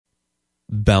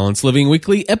Balanced Living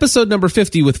Weekly, episode number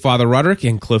 50 with Father Roderick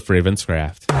and Cliff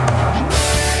Ravenscraft.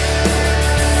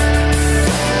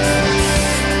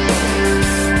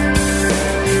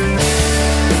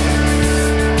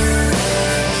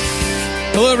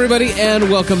 Hello, everybody, and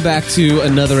welcome back to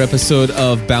another episode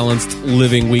of Balanced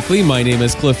Living Weekly. My name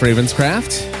is Cliff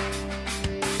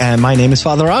Ravenscraft. And my name is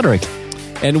Father Roderick.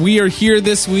 And we are here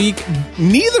this week,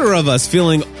 neither of us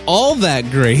feeling all that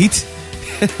great.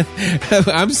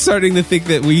 I'm starting to think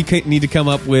that we need to come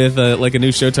up with a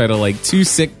new show title, like Two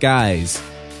Sick Guys.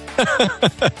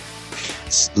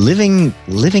 living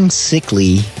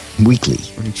sickly weekly.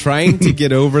 I'm trying to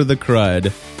get over the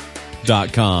crud.com.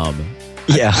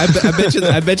 Yeah.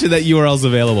 I bet you that URL's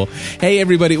available. Hey,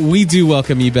 everybody, we do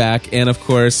welcome you back. And, of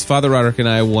course, Father Roderick and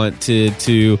I wanted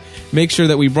to make sure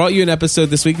that we brought you an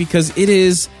episode this week because it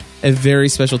is a very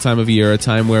special time of year, a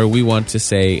time where we want to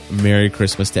say Merry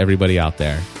Christmas to everybody out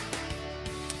there.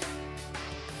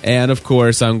 And, of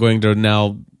course, I'm going to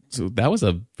now... So that was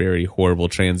a very horrible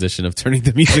transition of turning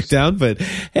the music down, but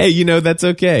hey, that's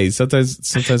okay.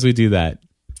 Sometimes we do that.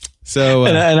 So,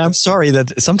 and I'm sorry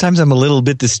that sometimes I'm a little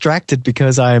bit distracted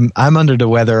because I'm under the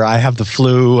weather. I have the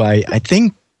flu. I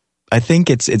think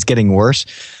it's getting worse.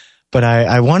 But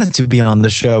I wanted to be on the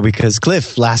show because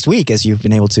Cliff last week, as you've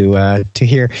been able to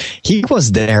hear, he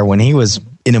was there when he was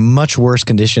in a much worse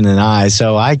condition than I.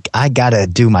 So I gotta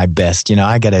do my best.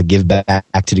 I gotta give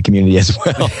back to the community as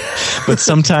well. But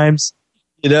sometimes,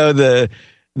 the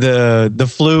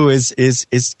flu is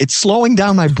it's slowing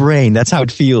down my brain. That's how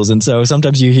it feels. And so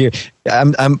sometimes you hear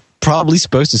I'm probably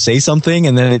supposed to say something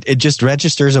and then it just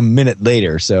registers a minute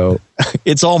later. So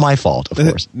it's all my fault, of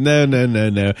course.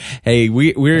 No. Hey,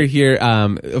 we're here,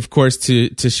 of course,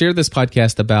 to share this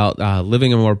podcast about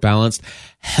living a more balanced,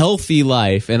 healthy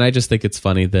life. And I just think it's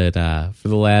funny that for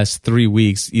the last 3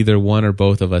 weeks, either one or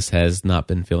both of us has not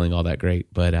been feeling all that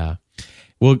great. But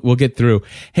We'll get through.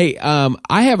 Hey,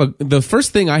 I have the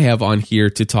first thing I have on here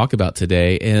to talk about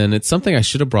today, and it's something I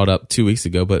should have brought up 2 weeks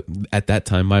ago, but at that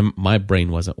time my brain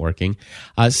wasn't working.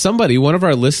 One of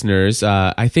our listeners,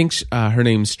 I think her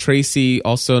name's Tracy,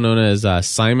 also known as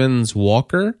Simons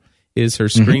Walker, is her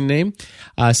screen name,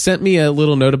 sent me a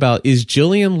little note about, is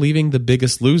Jillian leaving The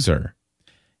Biggest Loser?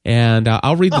 And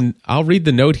I'll read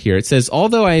the note here. It says,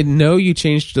 although I know you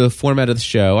changed the format of the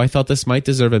show, I thought this might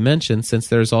deserve a mention since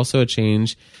there's also a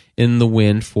change in the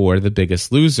wind for The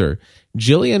Biggest Loser.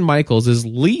 Jillian Michaels is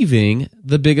leaving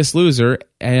The Biggest Loser,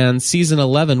 and season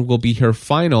 11 will be her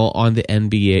final on the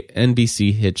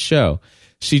NBC hit show.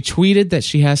 She tweeted that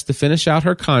she has to finish out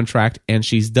her contract, and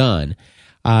she's done.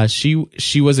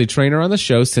 She was a trainer on the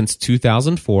show since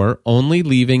 2004, only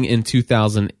leaving in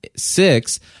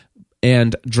 2006,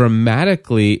 and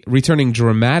returning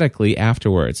dramatically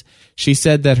afterwards. She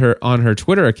said that on her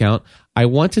Twitter account, I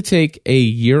want to take a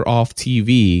year off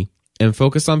TV and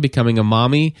focus on becoming a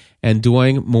mommy and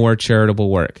doing more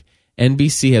charitable work.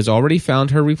 NBC has already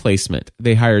found her replacement.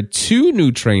 They hired 2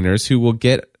 new trainers who will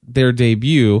get their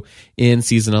debut in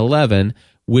season 11,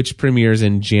 which premieres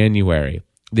in January.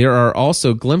 There are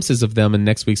also glimpses of them in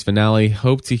next week's finale.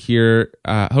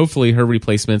 Hopefully her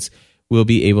replacements will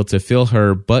be able to fill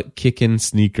her butt-kicking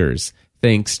sneakers.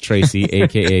 Thanks, Tracy,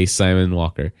 a.k.a. Simons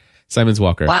Walker.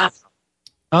 Wow.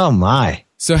 Oh, my.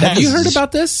 So have you heard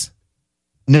about this?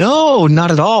 No,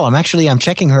 not at all. I'm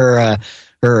checking her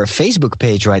Facebook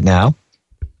page right now.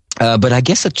 But I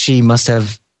guess that she must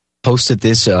have posted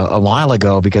this a while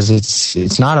ago because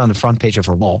it's not on the front page of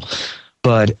her wall.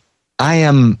 But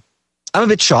I'm a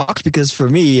bit shocked because for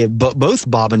me, both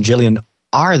Bob and Jillian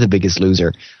are The Biggest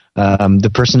Loser.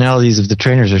 The personalities of the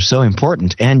trainers are so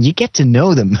important, and you get to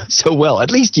know them so well. At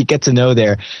least you get to know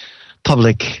their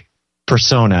public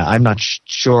persona. I'm not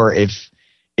sure if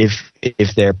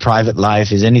their private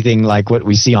life is anything like what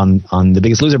we see on The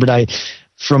Biggest Loser, but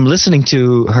from listening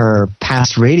to her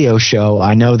past radio show,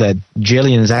 I know that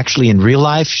Jillian is actually in real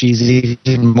life. She's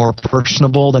even more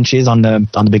personable than she is on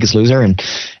The Biggest Loser,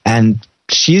 and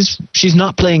she's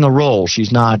not playing a role.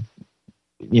 She's not,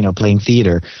 playing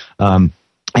theater.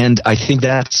 And I think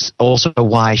that's also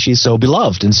why she's so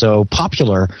beloved and so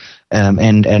popular,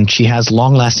 and she has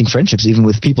long-lasting friendships even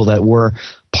with people that were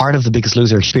part of The Biggest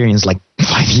Loser experience like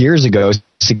 5 years ago,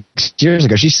 6 years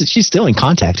ago. She's still in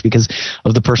contact because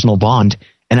of the personal bond,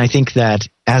 and I think that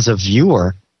as a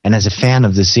viewer and as a fan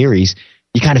of the series,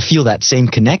 you kind of feel that same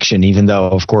connection, even though,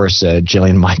 of course,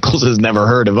 Jillian Michaels has never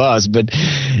heard of us, but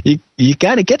you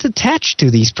kind of get attached to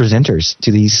these presenters,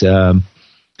 to these...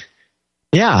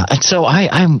 Yeah, and so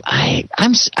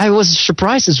I was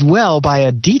surprised as well by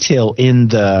a detail in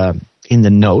the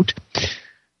note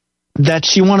that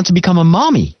she wanted to become a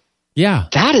mommy. Yeah,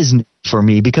 that is for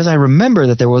me because I remember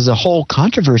that there was a whole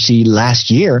controversy last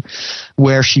year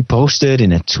where she posted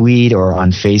in a tweet or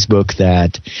on Facebook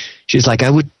that she's like,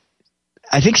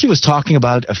 I think she was talking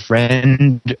about a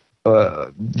friend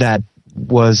that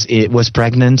was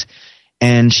pregnant,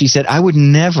 and she said, I would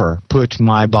never put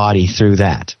my body through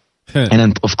that. And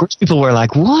then, of course, people were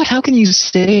like, what? How can you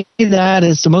say that?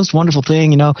 It's the most wonderful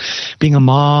thing, being a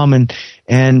mom. And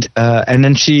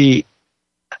then she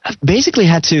basically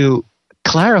had to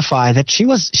clarify that she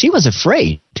was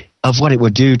afraid of what it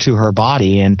would do to her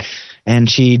body. And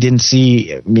she didn't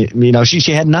see,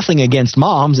 she had nothing against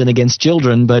moms and against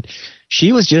children, but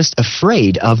she was just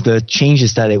afraid of the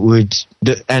changes that it would,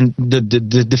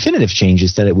 the definitive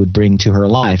changes that it would bring to her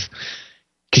life.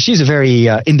 Because she's a very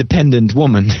independent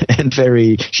woman and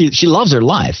she loves her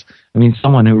life. I mean,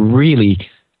 someone who really,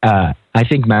 I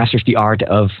think, masters the art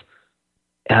of,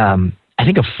 I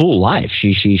think, a full life.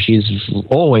 She's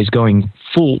always going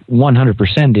full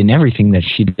 100% in everything that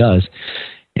she does,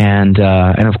 and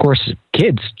of course,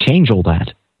 kids change all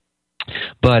that.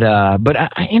 But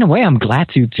in a way, I'm glad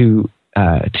to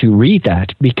read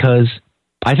that because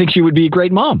I think she would be a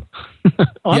great mom.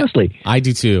 Honestly, yeah, I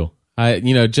do too.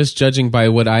 Just judging by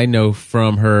what I know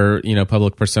from her,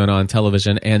 public persona on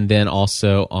television, and then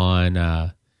also on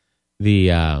on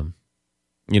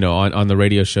the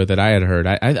radio show that I had heard,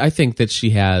 I think that she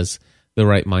has the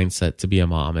right mindset to be a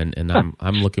mom, and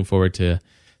I'm looking forward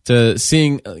to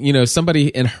seeing somebody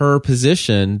in her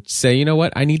position say, you know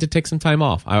what, I need to take some time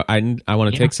off. I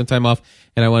want to take some time off,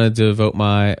 and I want to devote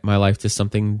my life to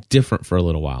something different for a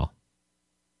little while.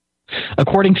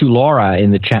 According to Laura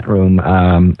in the chat room,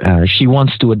 she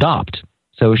wants to adopt.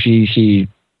 So she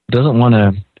doesn't want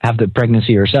to have the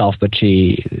pregnancy herself, but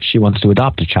she wants to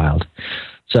adopt a child.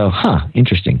 So,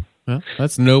 interesting. Well,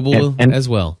 that's noble and as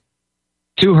well.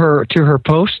 To her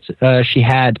post, she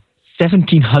had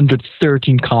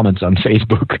 1,713 comments on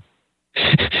Facebook.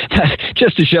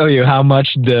 Just to show you how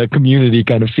much the community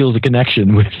kind of feels a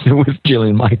connection with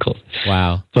Jillian Michaels.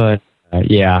 Wow. But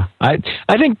I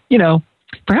think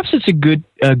perhaps it's a good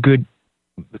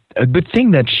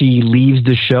thing that she leaves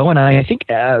the show, and I think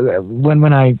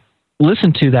when I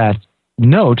listened to that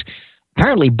note,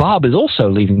 apparently Bob is also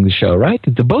leaving the show, right?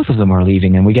 The both of them are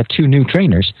leaving, and we get 2 new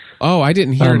trainers. Oh, I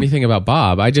didn't hear anything about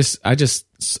Bob. I just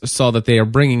saw that they are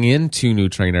bringing in 2 new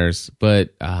trainers,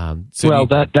 but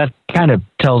that kind of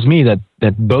tells me that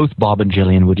both Bob and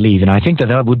Jillian would leave, and I think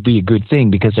that would be a good thing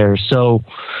because they're so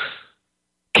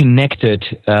connected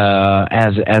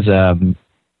as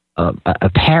a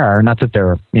pair. Not that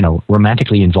they're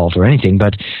romantically involved or anything,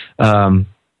 but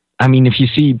I mean, if you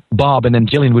see Bob and then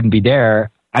Jillian wouldn't be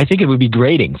there, I think it would be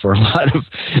grating for a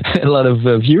lot of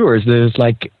viewers. There's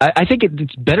I think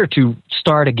it's better to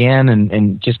start again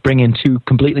and just bring in 2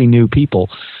 completely new people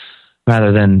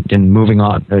rather than moving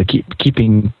on,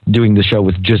 keeping doing the show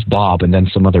with just Bob and then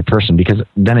some other person, because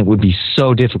then it would be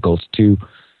so difficult to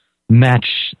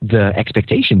match the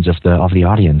expectations of the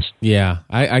audience. Yeah,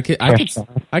 I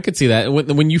could see that.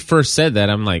 When you first said that,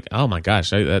 I'm like, oh my gosh,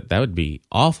 that would be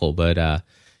awful. But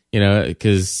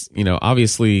because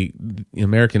obviously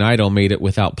American Idol made it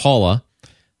without Paula,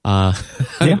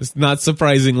 not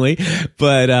surprisingly.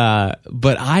 But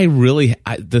I really,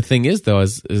 the thing is though,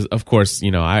 is of course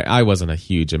I wasn't a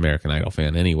huge American Idol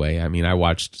fan anyway. I mean, I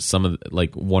watched some of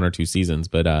 1 or 2 seasons,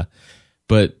 but.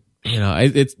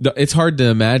 It's hard to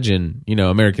imagine,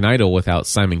 American Idol without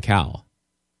Simon Cowell.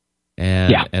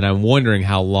 And I'm wondering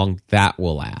how long that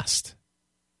will last.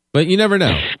 But you never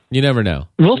know.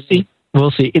 We'll see.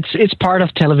 It's part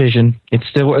of television. It's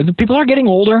the people are getting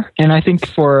older, and I think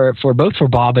for both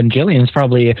Bob and Jillian,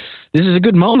 this is a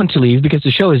good moment to leave because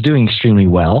the show is doing extremely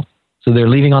well. So they're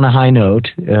leaving on a high note.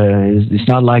 It's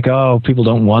not like, people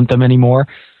don't want them anymore.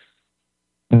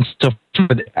 And so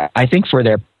I think for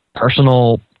their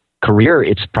personal career,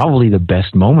 it's probably the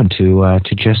best moment to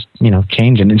just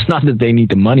change. And it's not that they need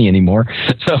the money anymore,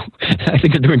 so I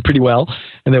think they're doing pretty well,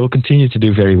 and they will continue to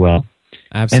do very well.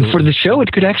 Absolutely. And for the show,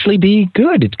 it could actually be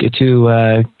good. It's good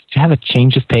to have a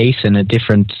change of pace and a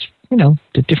different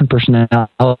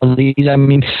personalities. I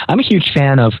mean, I'm a huge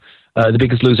fan of The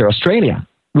Biggest Loser Australia,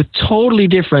 with totally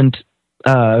different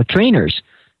trainers.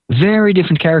 Very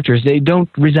different characters. They don't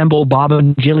resemble Bob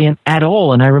and Jillian at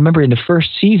all. And I remember in the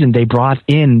first season, they brought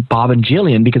in Bob and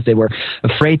Jillian because they were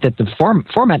afraid that the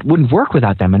format wouldn't work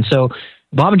without them. And so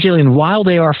Bob and Jillian, while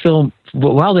they were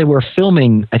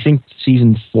filming, I think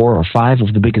season 4 or 5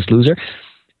 of The Biggest Loser,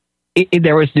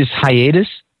 there was this hiatus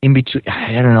in between.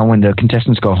 I don't know when the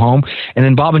contestants go home. And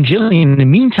then Bob and Jillian, in the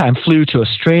meantime, flew to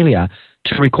Australia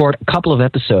to record a couple of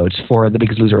episodes for The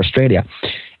Biggest Loser Australia.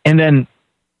 And then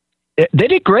They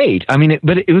did great. I mean,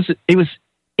 but it was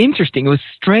interesting. It was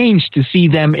strange to see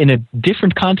them in a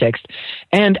different context.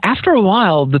 And after a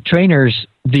while,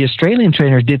 the Australian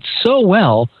trainers did so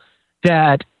well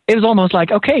that it was almost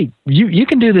like, okay, you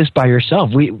can do this by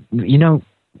yourself.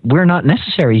 We're not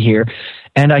necessary here.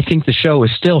 And I think the show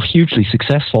is still hugely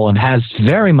successful and has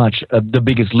very much the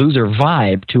Biggest Loser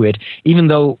vibe to it, even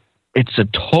though it's a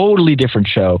totally different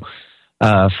show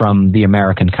from the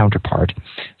American counterpart.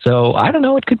 So I don't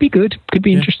know. It could be good. Could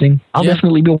be interesting. I'll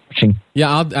definitely be watching.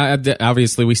 Yeah,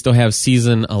 obviously we still have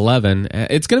season 11.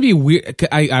 It's going to be weird.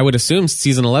 I would assume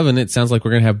season 11, it sounds like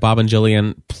we're going to have Bob and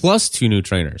Jillian plus 2 new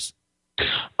trainers.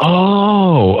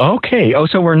 Oh, okay. Oh,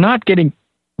 so we're not getting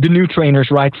the new trainers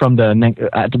right from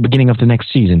at the beginning of the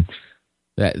next season.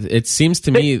 It seems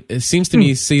to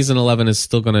me season 11 is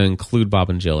still going to include Bob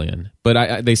and Jillian,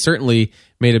 but they certainly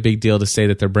made a big deal to say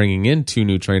that they're bringing in 2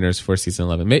 new trainers for season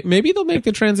 11. Maybe they'll make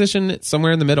the transition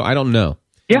somewhere in the middle. I don't know.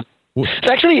 Yeah,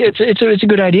 actually, it's a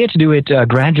good idea to do it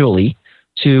gradually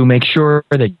to make sure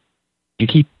that you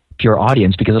keep your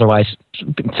audience, because otherwise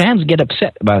fans get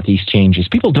upset about these changes.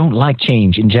 People don't like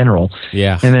change in general.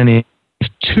 Yeah, and then if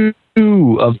 2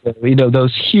 of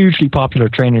those hugely popular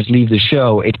trainers leave the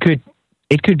show, it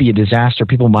could be a disaster.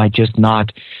 People might just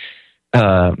not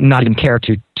even care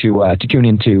to tune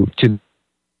into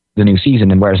the new season.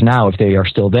 And whereas now, if they are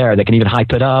still there, they can even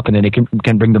hype it up, and then they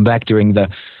can bring them back during the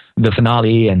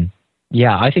finale. And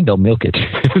yeah, I think they'll milk it.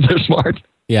 They're smart.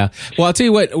 Yeah. Well, I'll tell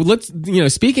you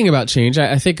what, speaking about change,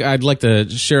 I think I'd like to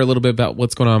share a little bit about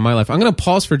what's going on in my life. I'm going to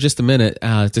pause for just a minute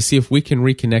to see if we can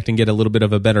reconnect and get a little bit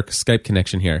of a better Skype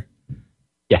connection here.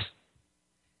 Yes.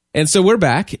 And so we're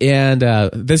back, and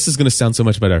this is going to sound so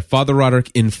much better. Father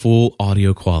Roderick in full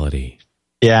audio quality.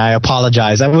 Yeah, I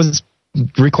apologize. I was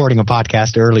recording a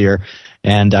podcast earlier,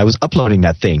 and I was uploading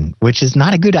that thing, which is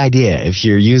not a good idea if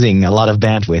you're using a lot of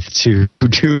bandwidth to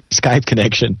do Skype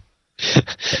connection.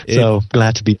 So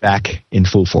glad to be back in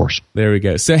full force. There we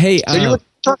go. So hey, so you were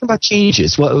talking about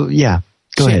changes. Well, yeah.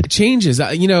 Go ahead. Changes.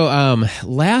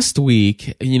 Last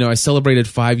week, I celebrated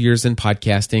 5 years in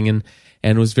podcasting,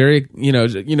 and was very,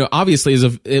 obviously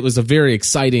it was a very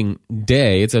exciting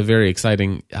day. It's a very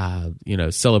exciting,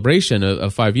 celebration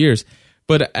of 5 years.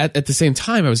 But at the same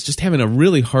time, I was just having a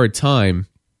really hard time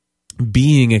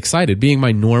being excited, being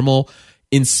my normal,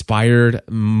 inspired,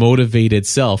 motivated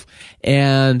self.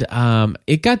 And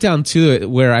it got down to it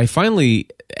where I finally,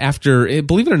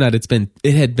 believe it or not,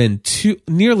 it had been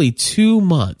nearly 2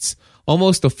 months,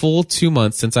 almost a full 2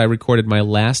 months since I recorded my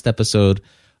last episode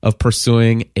of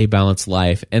Pursuing a Balanced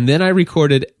Life. And then I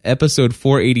recorded episode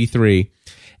 483,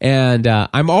 and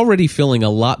I'm already feeling a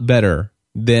lot better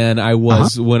than I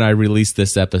was when I released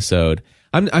this episode.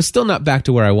 I'm still not back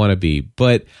to where I want to be,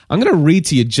 but I'm going to read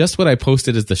to you just what I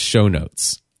posted as the show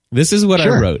notes. This is what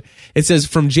I wrote. It says,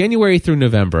 from January through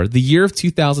November, the year of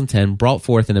 2010 brought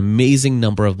forth an amazing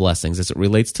number of blessings as it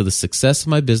relates to the success of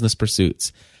my business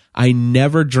pursuits. I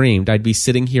never dreamed I'd be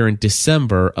sitting here in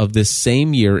December of this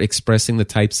same year expressing the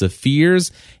types of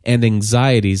fears and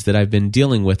anxieties that I've been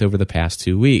dealing with over the past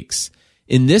 2 weeks.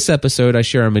 In this episode, I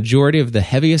share a majority of the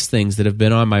heaviest things that have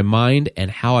been on my mind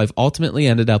and how I've ultimately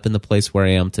ended up in the place where I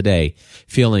am today,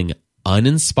 feeling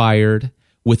uninspired,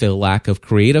 with a lack of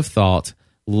creative thought,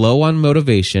 low on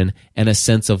motivation, and a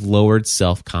sense of lowered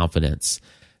self-confidence.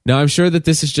 Now, I'm sure that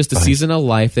this is just a season of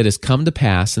life that has come to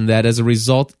pass, and that as a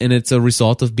result, and it's a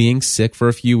result of being sick for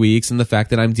a few weeks and the fact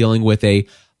that I'm dealing with a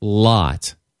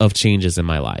lot of changes in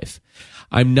my life.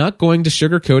 I'm not going to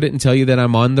sugarcoat it and tell you that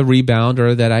I'm on the rebound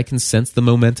or that I can sense the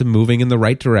momentum moving in the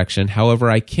right direction.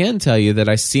 However, I can tell you that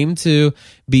I seem to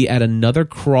be at another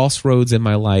crossroads in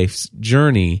my life's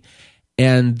journey.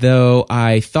 And though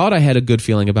I thought I had a good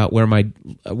feeling about where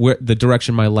the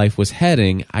direction my life was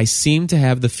heading, I seem to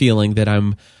have the feeling that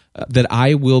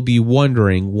I will be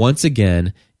wandering once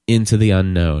again into the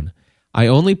unknown. I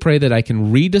only pray that I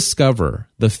can rediscover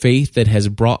the faith that has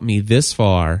brought me this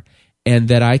far, and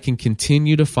that I can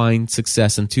continue to find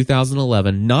success in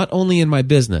 2011, not only in my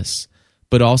business,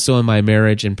 but also in my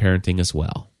marriage and parenting as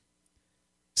well.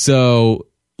 So,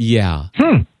 yeah,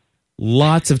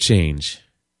 lots of change.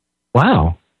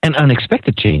 Wow, an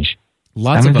unexpected change.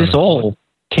 This all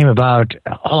came about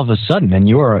all of a sudden, and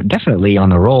you were definitely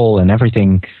on a roll, and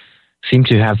everything seemed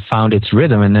to have found its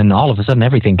rhythm, and then all of a sudden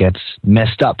everything gets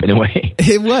messed up in a way.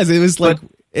 It was like...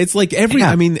 It's like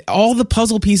all the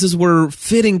puzzle pieces were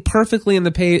fitting perfectly in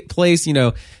the place,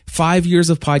 5 years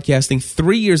of podcasting,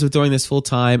 3 years of doing this full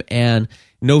time, and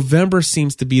November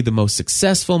seems to be the most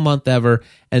successful month ever.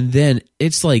 And then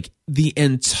it's like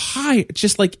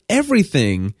just like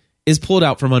everything is pulled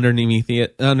out from underneath me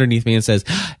and says,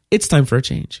 it's time for a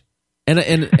change.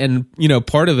 And you know,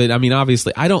 part of it, I mean,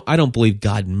 obviously, I don't believe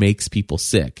God makes people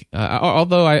sick.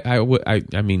 Although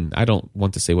I mean, I don't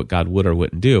want to say what God would or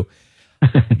wouldn't do.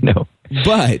 No.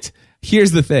 But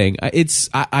here's the thing.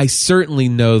 I certainly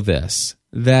know this,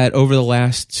 that over the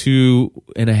last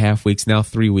 2.5 weeks, now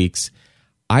 3 weeks,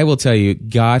 I will tell you,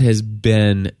 God has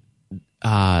been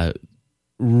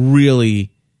really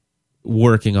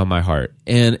working on my heart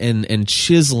and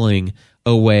chiseling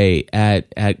away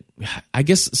at I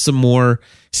guess some more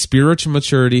spiritual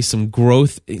maturity, some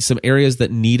growth, some areas that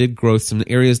needed growth, some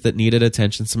areas that needed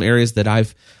attention, some areas that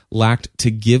I've lacked to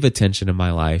give attention in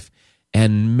my life.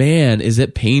 And man, is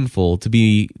it painful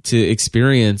to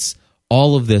experience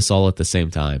all of this all at the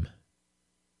same time.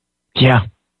 Yeah.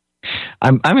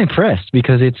 I'm impressed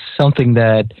because it's something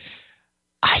that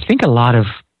I think a lot of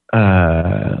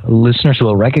listeners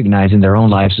will recognize in their own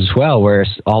lives as well, where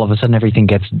all of a sudden everything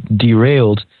gets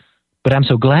derailed. But I'm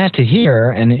so glad to hear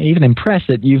and even impressed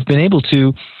that you've been able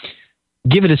to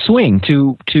give it a swing,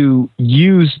 to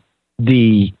use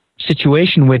the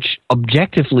situation, which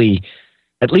objectively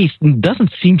at least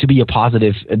doesn't seem to be a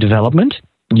positive development.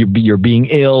 You're being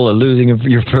ill, or losing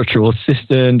your virtual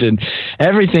assistant, and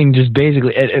everything just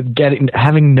basically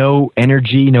having no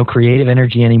energy, no creative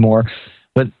energy anymore.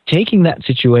 But taking that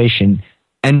situation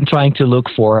and trying to look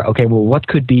for, okay, well, what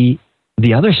could be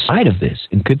the other side of this?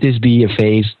 And could this be a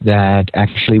phase that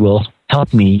actually will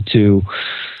help me to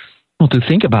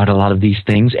think about a lot of these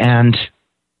things? And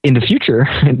in the future,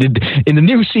 in the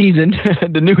new season,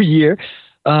 the new year,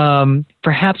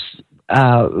 perhaps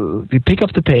we pick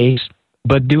up the pace,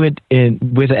 but do it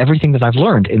with everything that I've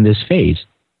learned in this phase.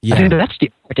 Yeah. I think that's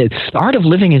the art of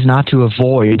living is not to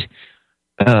avoid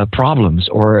problems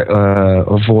or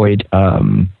avoid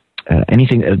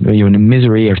anything,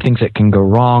 misery or things that can go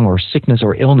wrong or sickness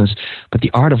or illness. But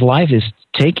the art of life is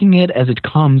taking it as it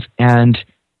comes and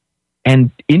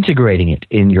integrating it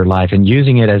in your life and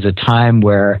using it as a time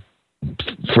where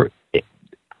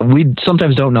we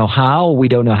sometimes don't know how. We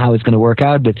don't know how it's going to work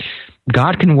out, but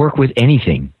God can work with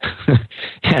anything,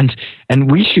 and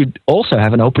we should also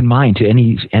have an open mind to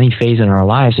any phase in our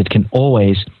lives. It can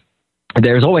always,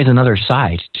 there's always another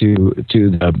side to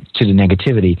the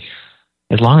negativity,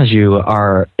 as long as you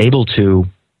are able to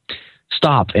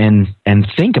stop and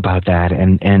think about that.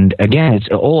 And again, it's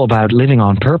all about living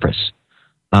on purpose,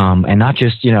 and not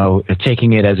just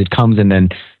taking it as it comes and then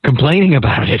complaining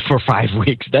about it for 5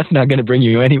 weeks. That's not going to bring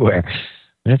you anywhere.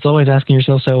 It's always asking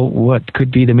yourself, so what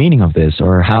could be the meaning of this?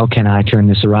 Or how can I turn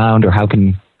this around? Or how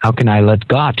can I let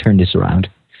God turn this around?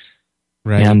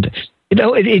 Right. And,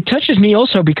 it touches me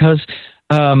also because,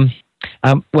 I'm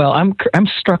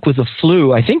struck with the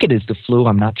flu. I think it is the flu.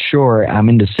 I'm not sure. I'm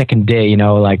in the second day,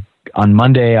 like on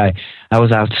Monday, I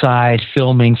was outside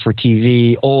filming for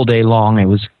TV all day long. It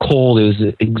was cold. It was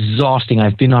exhausting.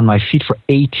 I've been on my feet for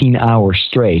 18 hours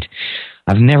straight.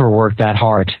 I've never worked that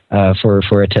hard for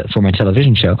my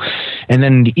television show. And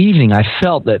then in the evening, I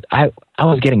felt that I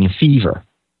was getting a fever.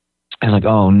 I was like,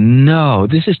 oh no,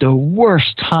 this is the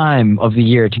worst time of the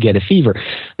year to get a fever.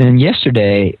 And then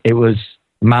yesterday, it was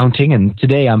mounting, and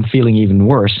today I'm feeling even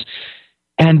worse.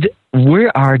 And we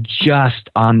are just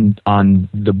on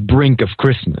the brink of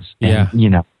Christmas. Yeah.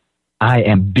 And, I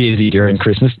am busy during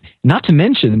Christmas. Not to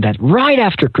mention that right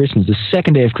after Christmas, the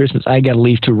second day of Christmas, I got to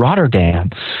leave to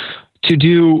Rotterdam to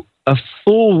do a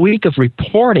full week of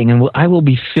reporting, and I will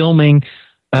be filming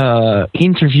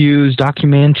interviews,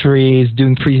 documentaries,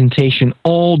 doing presentation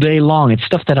all day long. It's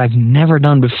stuff that I've never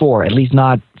done before, at least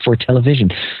not for television.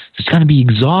 So it's going to be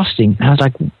exhausting. And I was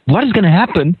like, what is going to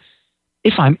happen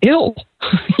if I'm ill?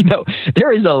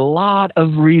 There is a lot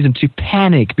of reason to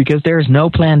panic because there is no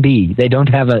plan B. They don't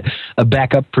have a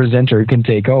backup presenter who can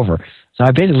take over. So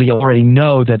I basically already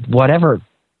know that whatever,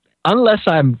 unless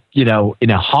I'm, in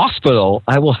a hospital,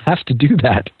 I will have to do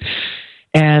that.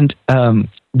 And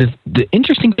the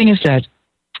interesting thing is that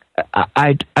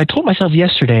I told myself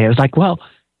yesterday, I was like, well,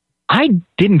 I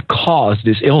didn't cause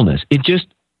this illness. It just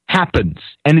happens,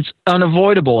 and it's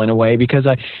unavoidable in a way because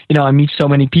I meet so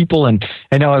many people, and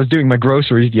I know I was doing my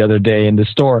groceries the other day in the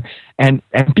store, and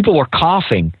people were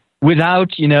coughing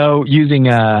without using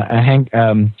without,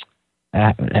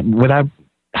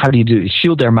 how do you do,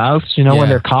 shield their mouths when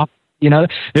they're coughing.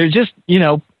 They're just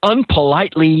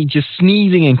unpolitely just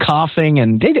sneezing and coughing,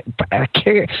 and they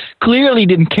clearly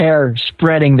didn't care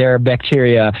spreading their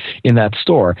bacteria in that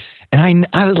store. And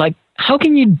I was like, how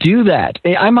can you do that?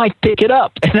 I might pick it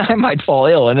up and I might fall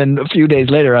ill. And then a few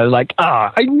days later, I was like,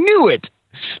 I knew it.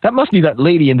 That must be that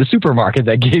lady in the supermarket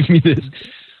that gave me this.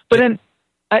 But then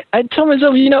I told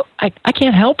myself, I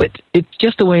can't help it. It's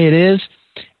just the way it is.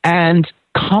 And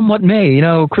come what may.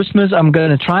 Christmas, I'm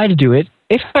going to try to do it.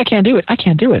 If I can't do it, I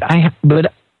can't do it.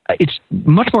 But it's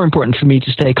much more important for me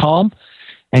to stay calm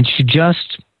and to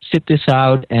just sit this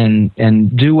out and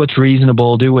do what's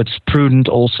reasonable, do what's prudent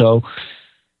also,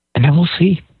 and then we'll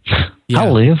see. Yeah.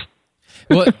 I'll live.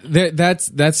 Well, that's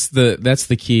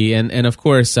the key, and of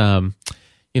course,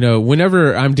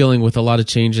 whenever I'm dealing with a lot of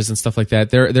changes and stuff like that,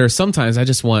 there are sometimes I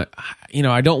just want,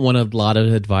 I don't want a lot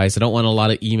of advice. I don't want a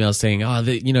lot of emails saying,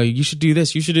 you should do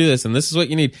this, and this is what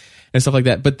you need, and stuff like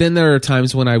that. But then there are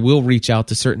times when I will reach out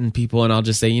to certain people and I'll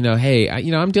just say, hey,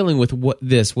 I'm dealing with what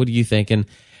do you think?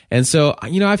 And so,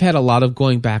 I've had a lot of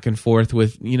going back and forth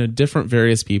with, different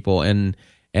various people and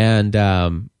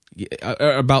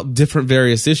about different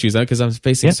various issues, because I'm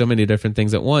facing so many different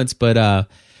things at once. But,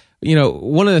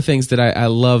 one of the things that I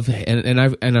love,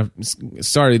 and I'm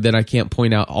sorry that I can't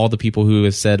point out all the people who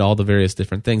have said all the various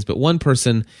different things, but one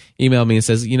person emailed me and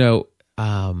says, the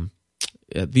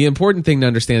important thing to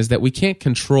understand is that we can't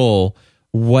control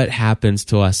what happens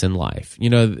to us in life.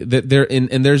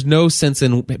 And there's no sense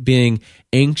in being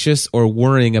anxious or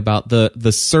worrying about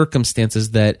the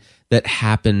circumstances that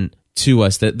happen to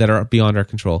us that are beyond our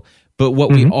control. But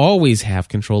what we always have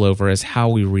control over is how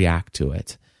we react to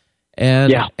it.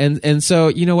 And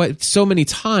so, so many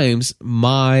times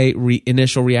my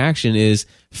initial reaction is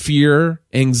fear,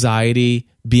 anxiety,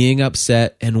 being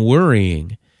upset, and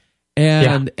worrying.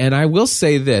 And I will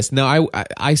say this. Now,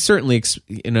 I certainly,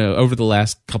 over the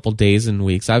last couple days and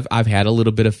weeks, I've had a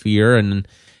little bit of fear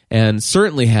and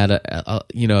certainly had a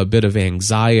bit of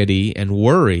anxiety and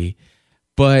worry.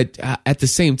 But at the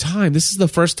same time, this is the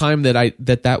first time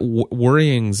that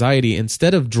worry, anxiety,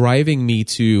 instead of driving me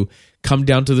to come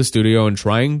down to the studio and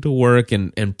trying to work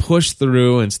and push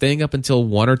through and staying up until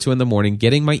 1 or 2 in the morning,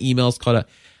 getting my emails caught up,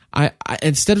 I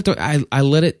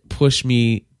let it push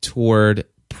me toward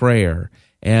prayer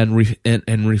and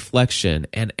reflection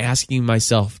and asking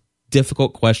myself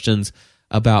difficult questions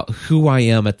about who I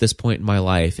am at this point in my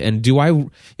life. And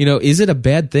is it a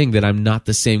bad thing that I'm not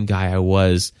the same guy I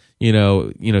was,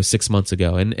 6 months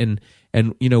ago? And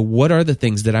what are the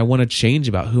things that I want to change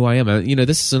about who I am?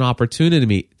 This is an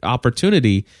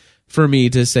opportunity for me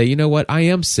to say, you know what, I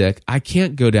am sick. I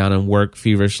can't go down and work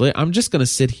feverishly. I'm just going to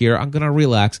sit here. I'm going to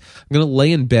relax. I'm going to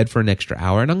lay in bed for an extra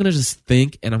hour, and I'm going to just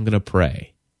think, and I'm going to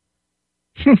pray.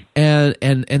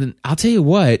 And I'll tell you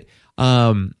what,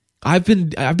 I've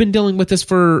been dealing with this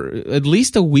for at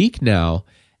least a week now.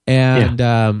 And,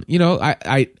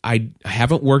 I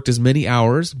haven't worked as many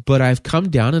hours, but I've come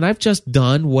down and I've just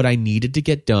done what I needed to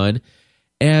get done.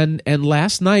 And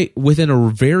last night, within a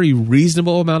very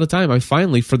reasonable amount of time, I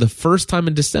finally, for the first time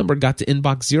in December, got to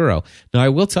inbox 0. Now, I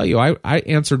will tell you, I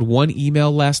answered one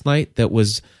email last night that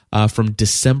was from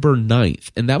December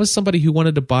 9th. And that was somebody who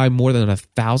wanted to buy more than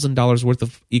 $1,000 worth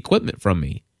of equipment from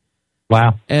me.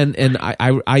 Wow. And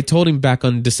I told him back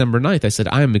on December 9th, I said,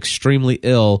 I am extremely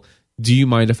ill. Do you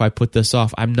mind if I put this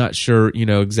off? I'm not sure,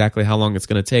 exactly how long it's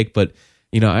going to take, but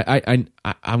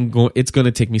I'm going. It's going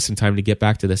to take me some time to get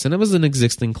back to this. And it was an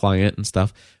existing client and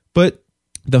stuff. But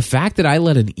the fact that I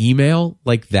let an email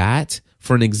like that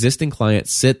for an existing client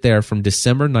sit there from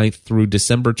December 9th through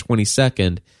December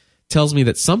 22nd tells me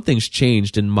that something's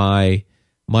changed in my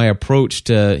approach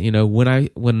to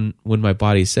when my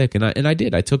body's sick. And I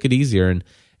did. I took it easier. And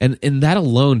that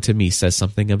alone to me says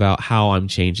something about how I'm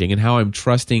changing and how I'm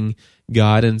trusting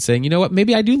God and saying, you know what,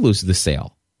 maybe I do lose the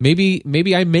sale.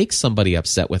 Maybe I make somebody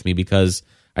upset with me because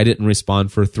I didn't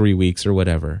respond for 3 weeks or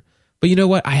whatever. But you know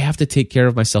what? I have to take care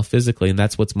of myself physically, and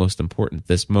that's what's most important at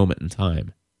this moment in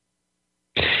time.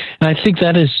 And I think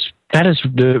that is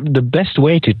the best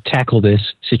way to tackle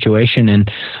this situation.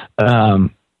 And I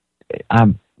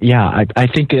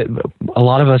think a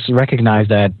lot of us recognize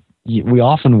that we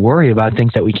often worry about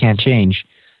things that we can't change,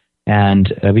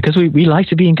 and because we like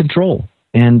to be in control.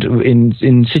 And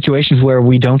in situations where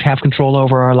we don't have control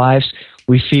over our lives,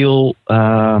 we feel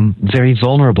very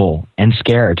vulnerable and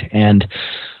scared, and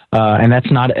that's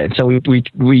not. So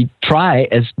we try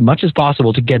as much as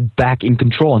possible to get back in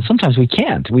control, and sometimes we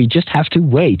can't. We just have to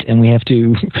wait, and we have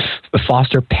to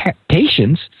foster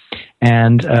patience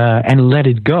and let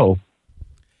it go.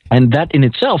 And that in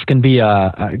itself can be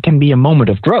a moment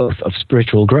of growth, of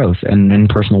spiritual growth and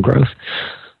personal growth.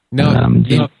 Now,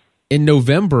 in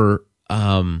November,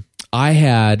 I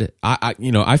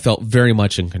felt very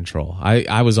much in control.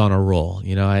 I was on a roll.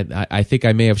 I think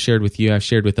I may have shared with you. I've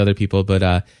shared with other people,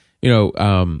 but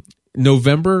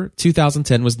November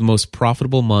 2010 was the most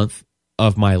profitable month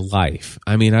of my life.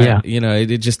 I mean,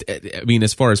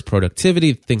 as far as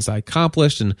productivity, things I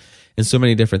accomplished and so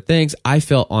many different things, I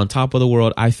felt on top of the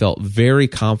world. I felt very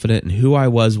confident in who I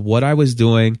was, what I was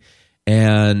doing.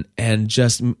 and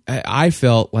just I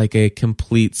felt like a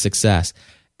complete success.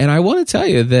 And I want to tell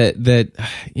you that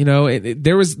you know,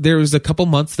 there was a couple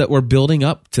months that were building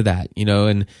up to that, you know,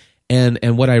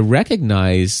 and what I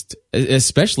recognized,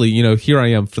 especially, you know, here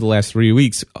I am for the last 3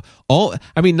 weeks.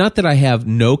 Not that I have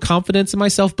no confidence in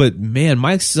myself, but man,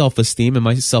 my self-esteem and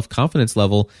my self-confidence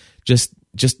level just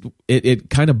it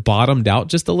kind of bottomed out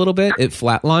just a little bit. It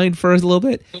flatlined for a little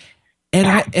bit,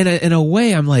 and in a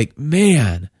way, I'm like,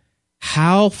 man,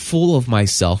 how full of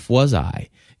myself was I?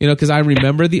 You know, because I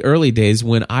remember the early days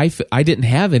when I didn't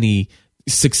have any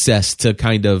success to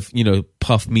kind of, you know,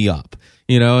 puff me up,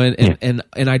 you know, and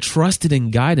I trusted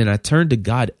in God, and I turned to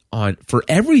God for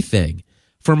everything,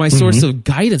 for my source of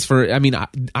guidance.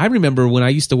 I remember when I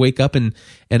used to wake up and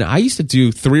I used to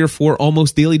do 3 or 4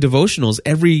 almost daily devotionals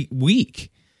every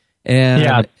week.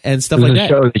 And stuff like that.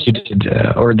 Show that you did,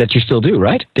 or that you still do,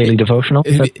 right? Daily devotional.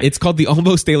 It's called the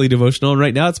Almost Daily Devotional, and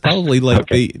right now it's probably like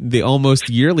the Almost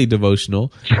Yearly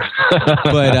Devotional.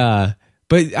 But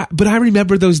I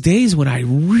remember those days when I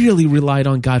really relied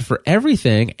on God for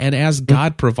everything, and as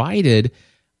God provided,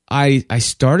 I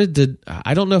started to.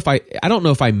 I don't know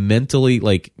if I mentally,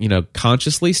 like, you know,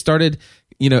 consciously started,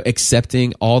 you know,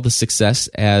 accepting all the success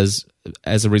as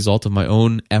a result of my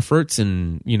own efforts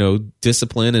and, you know,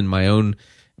 discipline and my own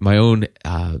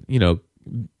you know,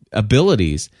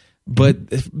 abilities. But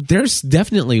there's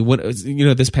definitely, you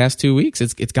know, this past 2 weeks,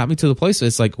 it's got me to the place where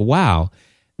it's like, wow,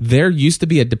 there used to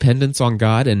be a dependence on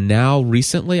God, and now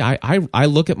recently I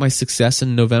look at my success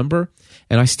in November,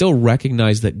 and I still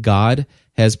recognize that God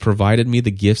has provided me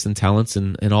the gifts and talents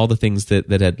and all the things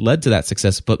that had led to that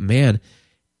success. But man,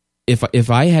 if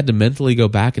I had to mentally go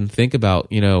back and think about,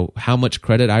 you know, how much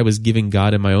credit I was giving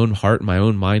God in my own heart, my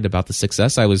own mind about the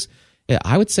success I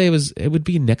would say it would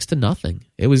be next to nothing.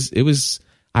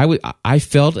 I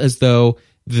felt as though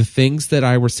the things that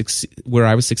where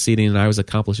I was succeeding and I was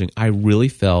accomplishing, I really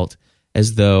felt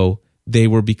as though they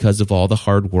were because of all the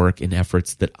hard work and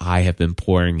efforts that I have been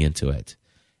pouring into it.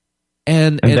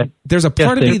 And there's a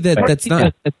part of me that's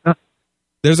not.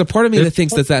 There's a part of me that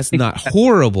thinks that's not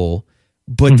horrible.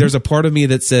 But there's a part of me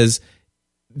that says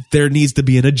there needs to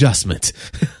be an adjustment.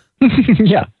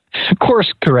 Yeah,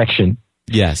 course correction.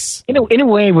 Yes. You know, in a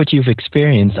way, what you've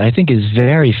experienced, I think, is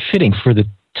very fitting for the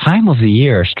time of the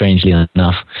year, strangely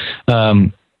enough.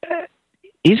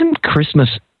 Isn't Christmas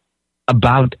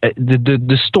about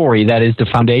the story that is the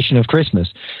foundation of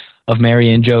Christmas, of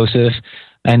Mary and Joseph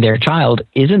and their child?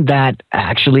 Isn't that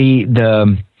actually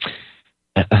the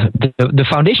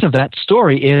foundation of that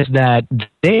story is that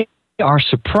they are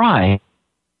surprised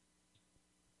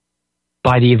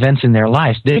by the events in their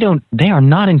lives. They are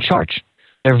not in charge.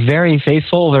 They're very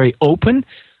faithful, very open,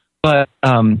 but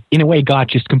in a way, God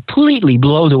just completely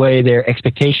blows away their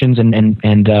expectations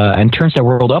and turns their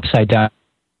world upside down.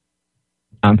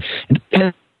 And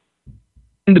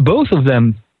both of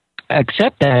them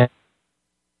accept that.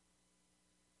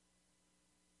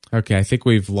 Okay, I think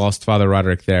we've lost Father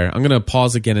Roderick there. I'm going to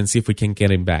pause again and see if we can get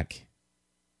him back.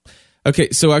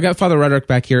 Okay, so I got Father Roderick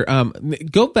back here.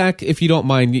 Go back, if you don't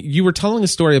mind. You were telling a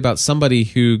story about somebody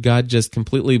who God just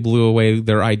completely blew away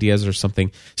their ideas or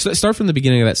something. So start from the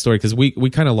beginning of that story, because we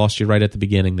kind of lost you right at the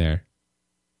beginning there.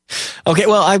 Okay,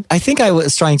 well, I think I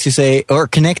was trying to say, or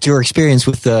connect your experience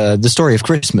with the story of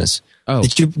Christmas. Oh,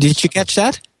 did you catch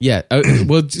that? Yeah.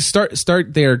 Well,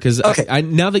 start there, because okay.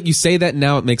 Now that you say that,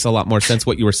 now it makes a lot more sense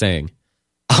what you were saying.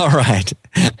 All right.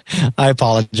 I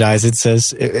apologize. It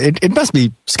says it must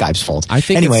be Skype's fault. I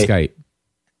think it's Skype.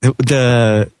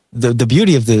 The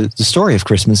beauty of the story of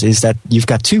Christmas is that you've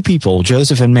got two people,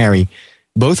 Joseph and Mary.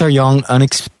 Both are young,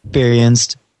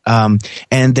 unexperienced,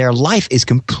 and their life is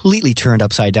completely turned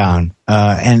upside down,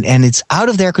 and it's out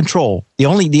of their control. The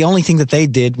only thing that they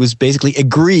did was basically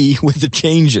agree with the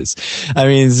changes. I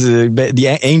mean,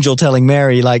 the angel telling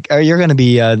Mary, like, "Oh, you're going to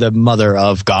be the mother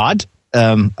of God."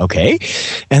 Okay.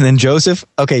 And then Joseph,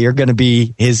 okay, you're going to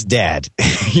be his dad.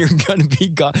 You're going to be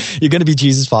God. You're going to be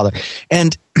Jesus' father.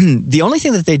 And the only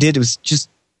thing that they did was just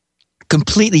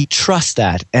completely trust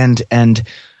that. And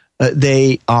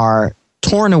they are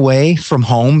torn away from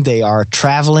home. They are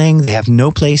traveling. They have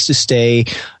no place to stay.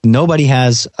 Nobody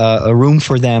has a room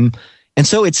for them. And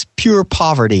so it's pure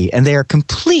poverty. And they are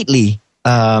completely,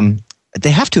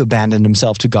 they have to abandon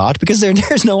themselves to God because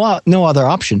there's no other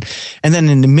option. And then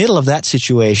in the middle of that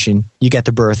situation, you get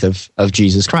the birth of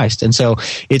Jesus Christ. And so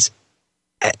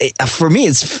for me,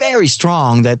 it's very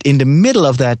strong that in the middle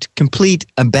of that complete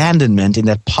abandonment, in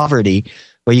that poverty,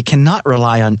 where you cannot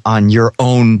rely on your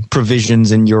own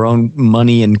provisions and your own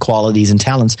money and qualities and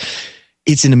talents,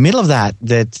 it's in the middle of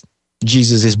that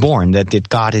Jesus is born, that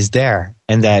God is there,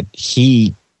 and that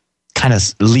he kind of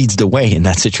leads the way in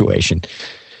that situation.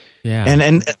 Yeah.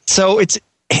 And so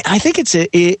I think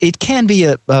it can be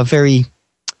a very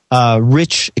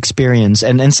rich experience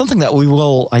and something that we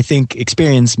will, I think,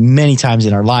 experience many times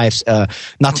in our lives,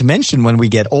 not to mention when we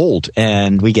get old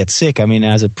and we get sick. I mean,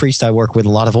 as a priest, I work with a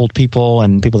lot of old people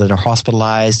and people that are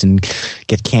hospitalized and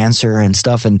get cancer and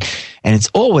stuff. And it's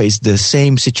always the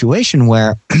same situation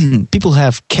where people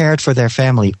have cared for their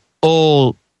family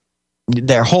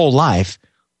their whole life.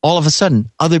 All of a sudden,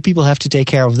 other people have to take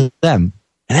care of them.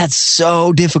 And that's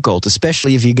so difficult,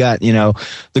 especially if you got,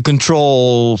 the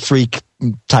control freak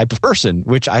type of person,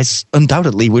 which I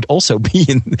undoubtedly would also be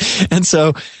in. And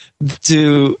so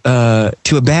to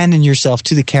abandon yourself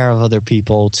to the care of other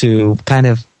people, to kind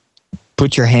of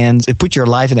put your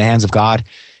life in the hands of God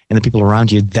and the people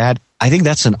around you, I think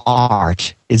that's an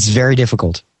art. It's very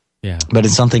difficult. Yeah. But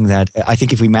it's something that I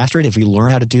think if we master it, if we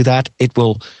learn how to do that, it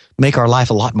will make our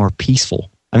life a lot more peaceful.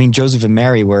 I mean, Joseph and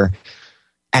Mary were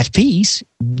at peace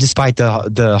despite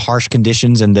the harsh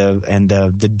conditions and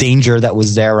the danger that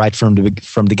was there right from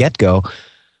the get-go.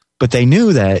 But they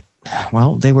knew that,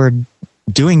 well, they were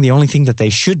doing the only thing that they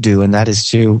should do, and that is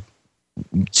to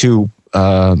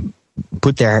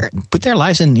put their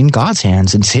lives in God's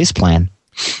hands. It's His plan.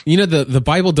 The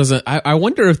Bible doesn't. I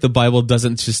wonder if the Bible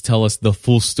doesn't just tell us the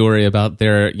full story about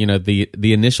their,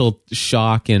 the initial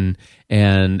shock and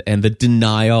the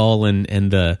denial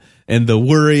and the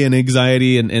worry and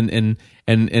anxiety and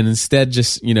instead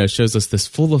just shows us this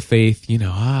full of faith.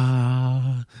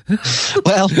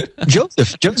 Well,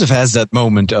 Joseph has that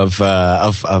moment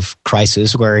of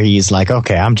crisis where he's like,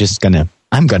 okay, I'm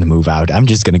gonna move out. I'm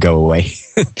just gonna go away,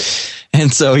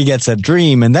 and so he gets that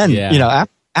dream, and then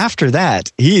after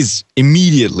that, he's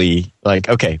immediately like,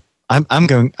 okay, I'm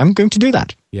going to do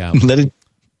that. Yeah. Let it.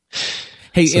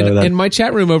 Hey, in my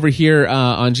chat room over here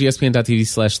on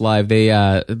gspn.tv/live,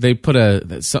 they put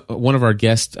one of our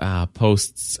guest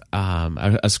posts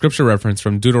a scripture reference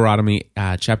from Deuteronomy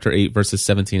chapter 8 verses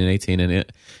 17 and 18, and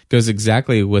it goes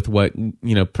exactly with what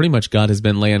pretty much God has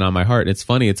been laying on my heart. It's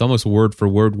funny; it's almost word for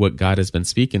word what God has been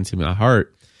speaking to my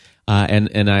heart.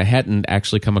 And I hadn't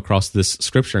actually come across this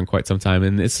scripture in quite some time.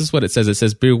 And this is what it says. It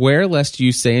says, "Beware lest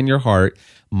you say in your heart,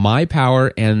 my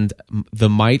power and the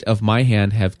might of my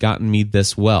hand have gotten me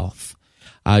this wealth.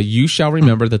 You shall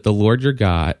remember that the Lord your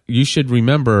God, you shall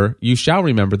remember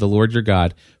the Lord your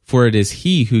God, for it is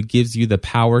He who gives you the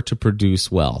power to produce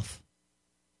wealth."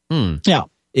 Yeah.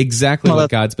 Exactly what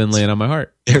God's been laying on my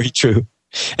heart. Very true.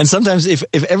 And sometimes if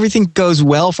everything goes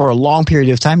well for a long period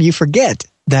of time, you forget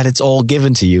that it's all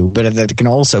given to you, but that it can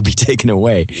also be taken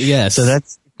away. Yes. So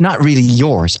that's not really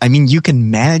yours. I mean, you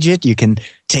can manage it. You can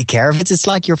take care of it. It's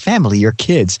like your family, your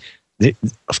kids.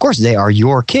 Of course, they are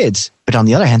your kids. But on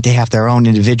the other hand, they have their own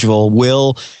individual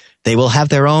will. They will have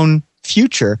their own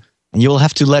future. And you'll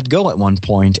have to let go at one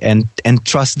point and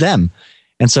trust them.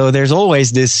 And so there's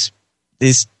always this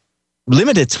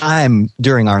limited time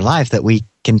during our life that we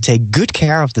can take good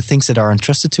care of the things that are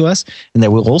entrusted to us. And there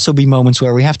will also be moments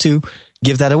where we have to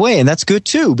give that away. And that's good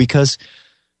too, because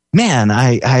man,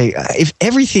 if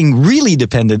everything really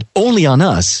depended only on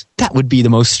us, that would be the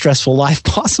most stressful life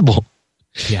possible.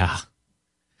 Yeah.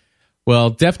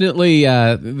 Well, definitely,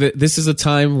 this is a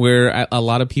time where a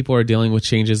lot of people are dealing with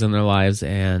changes in their lives,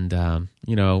 and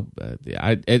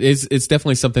it's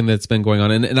definitely something that's been going on.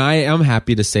 And I am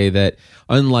happy to say that,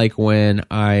 unlike when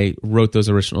I wrote those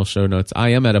original show notes, I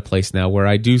am at a place now where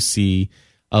I do see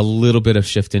a little bit of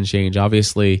shift and change.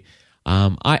 Obviously,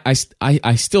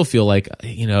 I still feel like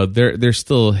there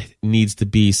still needs to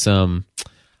be some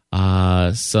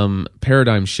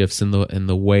paradigm shifts in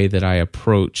the way that I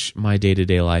approach my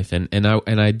day-to-day life, and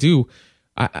I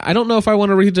don't know if I want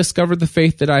to rediscover the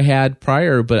faith that I had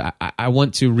prior, but I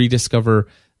want to rediscover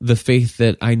the faith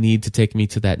that I need to take me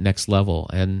to that next level.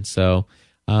 And so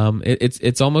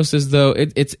it's almost as though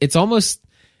it's almost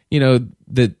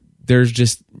that there's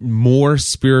just more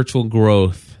spiritual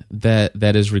growth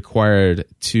that is required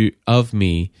of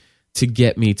me to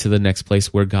get me to the next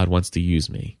place where God wants to use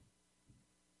me.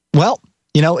 Well,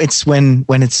 it's when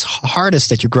it's hardest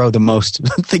that you grow the most.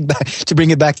 To bring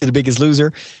it back to The Biggest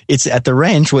Loser, it's at the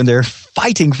ranch when they're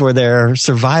fighting for their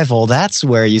survival. That's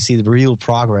where you see the real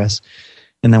progress.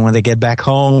 And then when they get back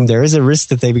home, there is a risk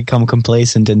that they become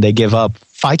complacent and they give up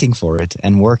fighting for it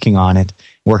and working on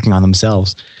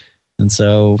themselves. And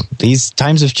so these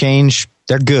times of change,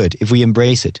 they're good if we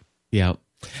embrace it. Yeah.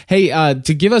 Hey,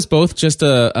 to give us both just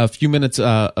a few minutes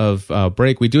of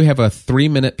break, we do have a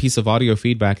 3-minute piece of audio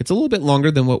feedback. It's a little bit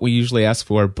longer than what we usually ask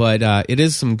for, but it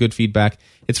is some good feedback.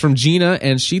 It's from Gina,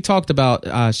 and she talked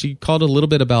about, she called a little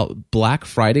bit about Black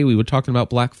Friday. We were talking about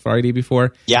Black Friday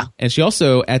before. Yeah. And she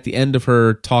also, at the end of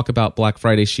her talk about Black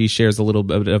Friday, she shares a little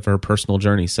bit of her personal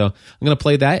journey. So I'm going to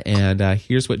play that, and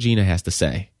here's what Gina has to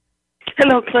say.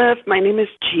 Hello, Cliff. My name is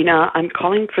Gina. I'm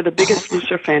calling for the Biggest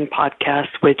Loser Fan podcast,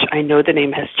 which I know the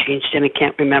name has changed and I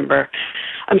can't remember.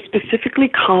 I'm specifically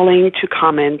calling to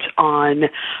comment on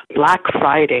Black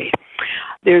Friday.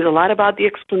 There's a lot about the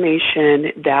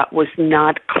explanation that was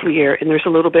not clear, and there's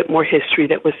a little bit more history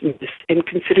that was missed. And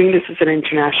considering this is an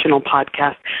international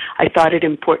podcast, I thought it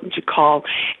important to call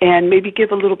and maybe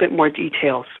give a little bit more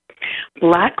details.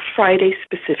 Black Friday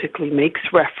specifically makes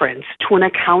reference to an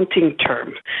accounting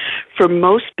term. For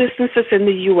most businesses in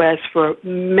the U.S. for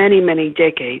many, many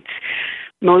decades,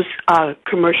 most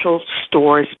commercial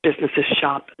stores, businesses,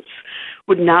 shops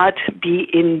would not be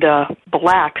in the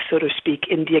black, so to speak,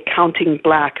 in the accounting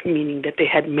black, meaning that they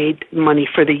had made money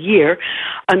for the year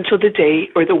until the day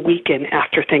or the weekend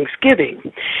after Thanksgiving.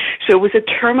 So it was a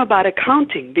term about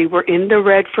accounting. They were in the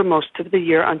red for most of the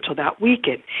year until that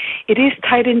weekend. It is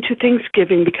tied into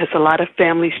Thanksgiving because a lot of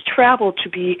families travel to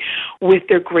be with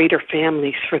their greater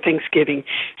families for Thanksgiving.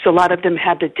 So a lot of them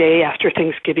had the day after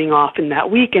Thanksgiving off in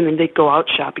that weekend, and they'd go out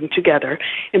shopping together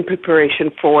in preparation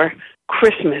for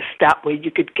Christmas. That way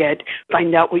you could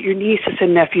find out what your nieces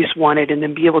and nephews wanted and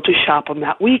then be able to shop on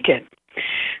that weekend.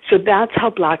 So that's how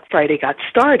Black Friday got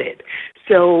started.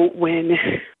 So when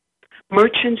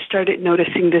merchants started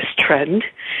noticing this trend,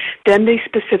 then they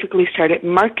specifically started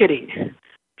marketing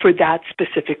for that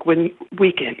specific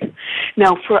weekend.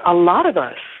 Now, for a lot of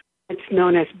us, it's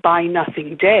known as Buy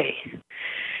Nothing Day.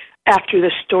 After the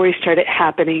story started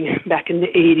happening back in the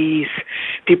 80s,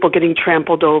 people getting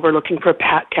trampled over looking for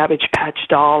a Cabbage Patch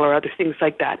doll or other things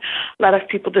like that, a lot of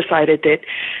people decided that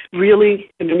really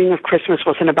the meaning of Christmas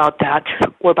wasn't about that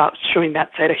or about showing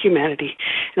that side of humanity.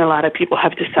 And a lot of people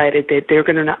have decided that they're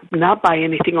going to not buy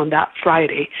anything on that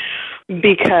Friday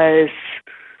because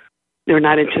they're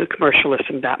not into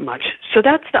commercialism that much. So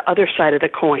that's the other side of the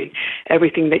coin.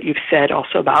 Everything that you've said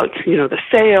also about, the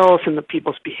sales and the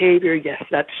people's behavior, yes,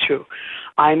 that's true.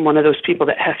 I'm one of those people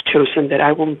that have chosen that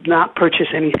I will not purchase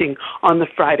anything on the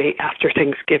Friday after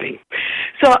Thanksgiving.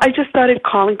 So I just thought I'd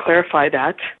call and clarify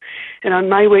that. And on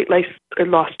my weight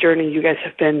loss journey, you guys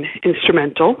have been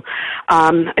instrumental.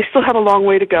 I still have a long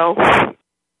way to go.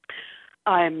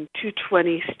 I'm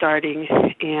 220 starting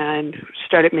and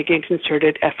started making a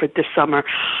concerted effort this summer.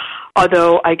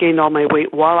 Although I gained all my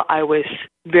weight while I was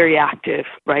very active,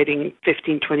 riding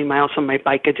 15, 20 miles on my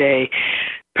bike a day,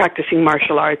 practicing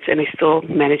martial arts, and I still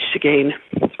managed to gain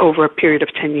over a period of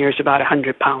 10 years about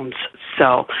 100 pounds. So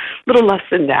a little less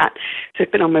than that. So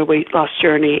I've been on my weight loss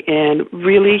journey, and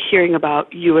really hearing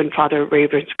about you and Father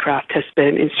Ravenscraft has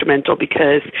been instrumental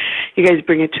because you guys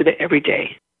bring it to the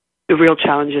everyday, the real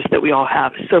challenges that we all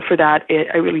have. So for that,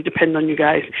 I really depend on you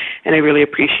guys, and I really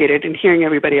appreciate it, and hearing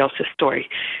everybody else's story.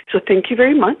 So thank you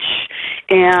very much,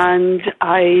 and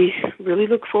I really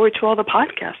look forward to all the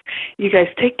podcasts. You guys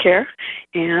take care,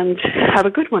 and have a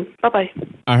good one. Bye-bye.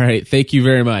 All right. Thank you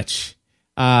very much.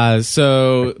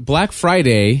 So Black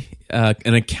Friday,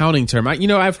 an accounting term.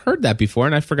 I've heard that before,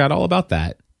 and I forgot all about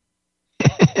that.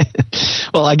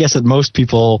 Well, I guess that most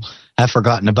people have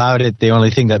forgotten about it. The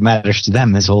only thing that matters to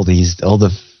them is all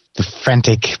the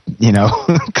frantic,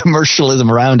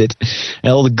 commercialism around it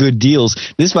and all the good deals.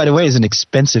 This, by the way, is an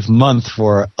expensive month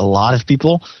for a lot of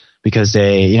people because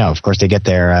they, of course, they get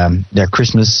their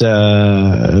Christmas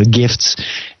gifts,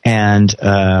 and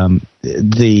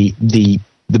the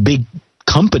big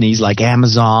companies like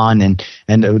Amazon and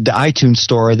the iTunes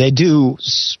store, they do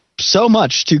so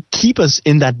much to keep us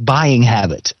in that buying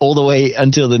habit all the way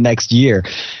until the next year.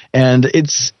 And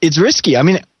it's risky. I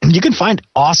mean, you can find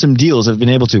awesome deals. I've been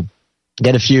able to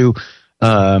get a few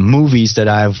movies that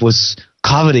I was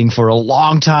coveting for a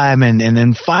long time, and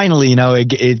then finally,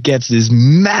 it gets this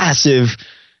massive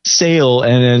sale,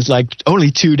 and it's like only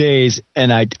 2 days,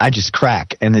 and I just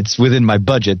crack, and it's within my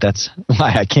budget. That's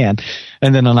why I can't.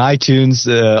 And then on iTunes,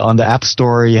 on the App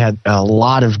Store, you had a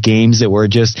lot of games that were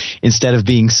just, instead of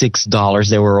being $6,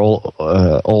 they were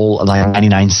all like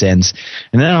 99 cents.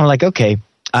 And then I'm like, okay,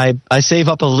 I save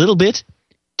up a little bit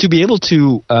to be able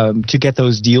to get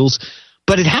those deals,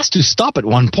 but it has to stop at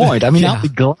one point. I mean, yeah. I'll be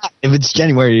glad if it's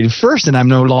January 1st and I'm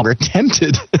no longer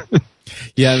tempted.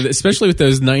 Yeah, especially with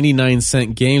those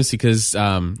 99-cent games, because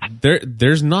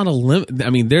there's not a limit. I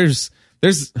mean,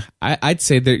 I'd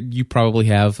say that you probably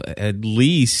have at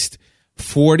least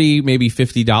 $40, maybe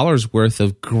 $50 worth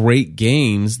of great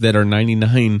games that are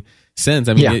 99 cents.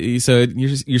 I mean, so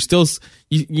you're still,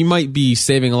 you might be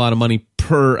saving a lot of money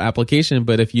per application,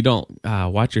 but if you don't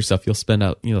watch yourself, you'll spend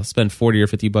 $40 or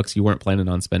 $50 you weren't planning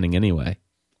on spending anyway.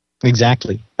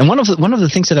 Exactly. And one of the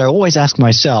things that I always ask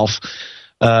myself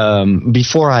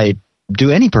before I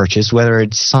do any purchase, whether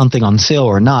it's something on sale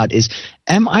or not, is,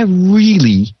 am I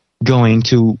really going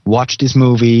to watch this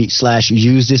movie /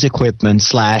 use this equipment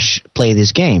 / play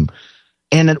this game?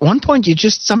 And at one point,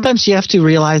 sometimes you have to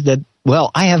realize that,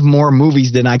 well, I have more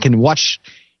movies than I can watch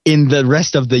in the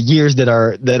rest of the years that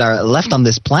are left on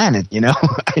this planet, you know.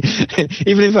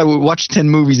 Even if I would watch 10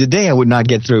 movies a day, I would not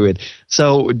get through it.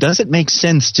 So does it make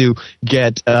sense to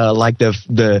get like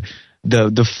the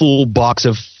full box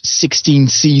of 16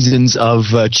 seasons of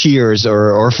Cheers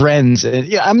or Friends?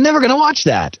 I'm never going to watch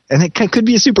that. And it could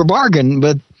be a super bargain,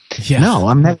 but no,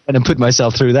 I'm not going to put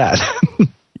myself through that.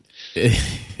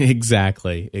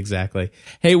 Exactly.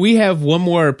 Hey, we have one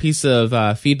more piece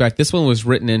of feedback. This one was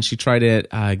written in. She tried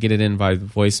to get it in by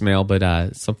voicemail,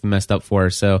 but something messed up for her.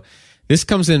 So this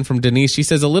comes in from Denise. She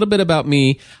says, a little bit about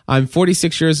me. I'm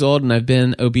 46 years old, and I've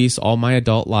been obese all my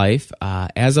adult life.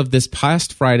 As of this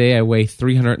past Friday, I weigh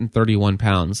 331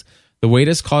 pounds. The weight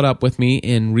has caught up with me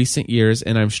in recent years,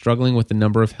 and I'm struggling with a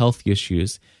number of health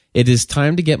issues. It is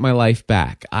time to get my life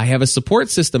back. I have a support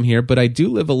system here, but I do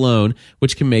live alone,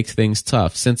 which can make things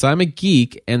tough. Since I'm a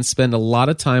geek and spend a lot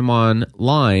of time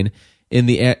online in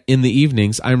the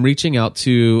evenings, I'm reaching out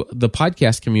to the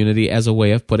podcast community as a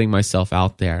way of putting myself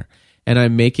out there, and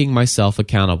I'm making myself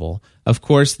accountable. Of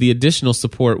course, the additional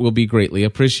support will be greatly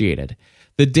appreciated.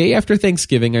 The day after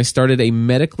Thanksgiving, I started a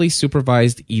medically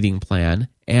supervised eating plan,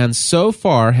 and so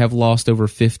far have lost over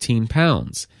 15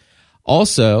 pounds.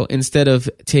 Also, instead of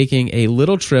taking a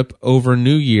little trip over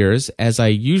New Year's, as I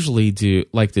usually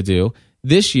like to do,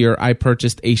 this year I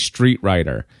purchased a street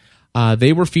rider.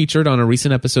 They were featured on a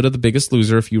recent episode of The Biggest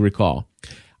Loser, if you recall.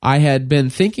 I had been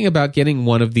thinking about getting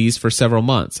one of these for several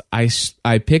months. I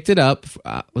picked it up.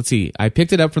 I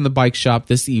picked it up from the bike shop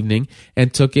this evening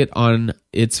and took it on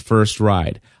its first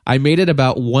ride. I made it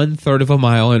about 1/3 of a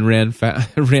mile and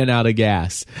ran out of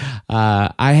gas.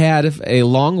 I had a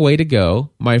long way to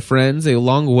go. My friends a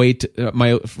long way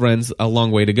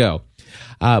to go.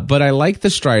 But I like the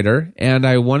Strider, and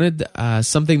I wanted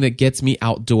something that gets me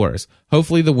outdoors.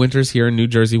 Hopefully the winters here in New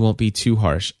Jersey won't be too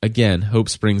harsh. Again, hope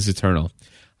springs eternal.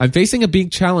 I'm facing a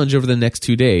big challenge over the next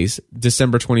 2 days,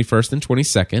 December 21st and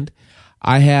 22nd.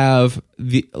 I have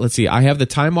the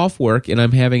time off work, and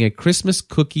I'm having a Christmas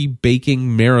cookie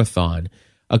baking marathon.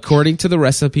 According to the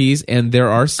recipes, and there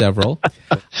are several,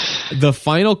 the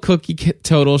final cookie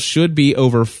total should be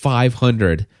over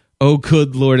 500. Oh,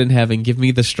 good Lord in heaven, give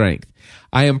me the strength.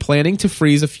 I am planning to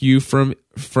freeze a few from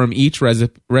each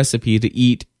recipe to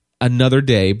eat another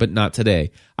day, but not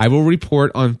today. I will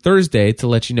report on Thursday to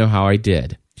let you know how I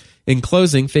did. In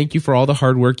closing, thank you for all the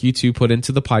hard work you two put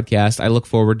into the podcast. I look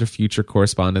forward to future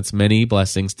correspondence. Many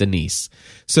blessings, Denise.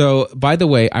 So, by the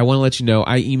way, I want to let you know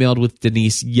I emailed with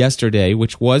Denise yesterday,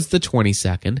 which was the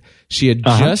 22nd. She had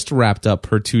just wrapped up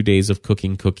her 2 days of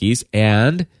cooking cookies,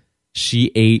 and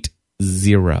she ate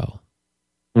 0.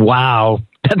 Wow.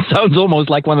 That sounds almost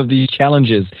like one of these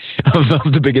challenges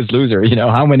of The Biggest Loser. You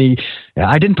know, how many...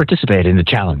 I didn't participate in the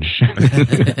challenge.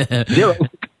 0.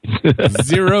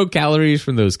 0 calories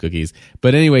from those cookies.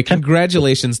 But anyway,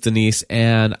 congratulations, Denise.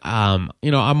 And, I'm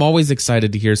always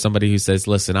excited to hear somebody who says,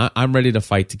 listen, I'm ready to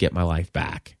fight to get my life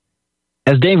back.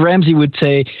 As Dave Ramsey would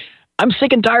say, I'm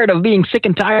sick and tired of being sick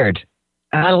and tired.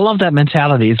 And I love that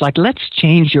mentality. It's like, let's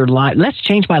change your life. Let's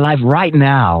change my life right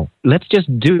now. Let's just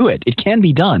do it. It can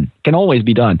be done. It can always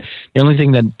be done. The only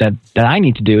thing that I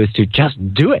need to do is to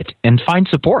just do it and find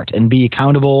support and be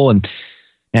accountable. And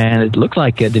it looks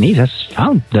like Denise has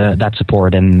found that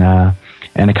support and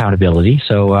accountability.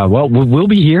 So, we'll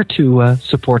be here to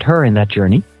support her in that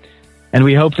journey. And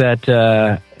we hope that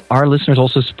our listeners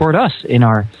also support us in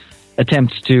our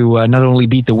attempts to not only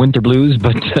beat the winter blues,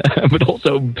 but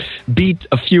also beat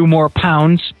a few more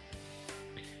pounds.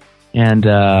 And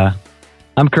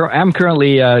I'm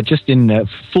currently, just in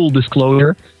full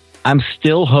disclosure, I'm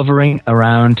still hovering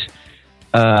around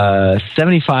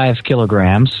 75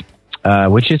 kilograms,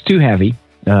 which is too heavy.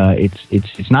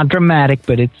 It's not dramatic,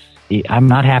 but I'm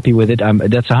not happy with it.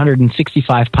 That's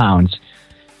 165 pounds.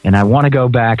 And I want to go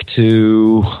back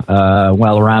to,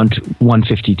 around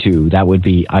 152. That would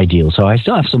be ideal. So I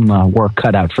still have some work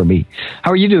cut out for me. How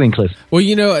are you doing, Cliff? Well,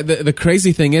 the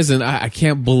crazy thing is, and I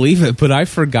can't believe it, but I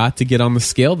forgot to get on the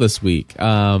scale this week.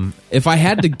 If I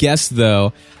had to guess,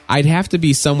 though, I'd have to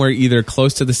be somewhere either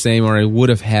close to the same, or I would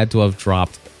have had to have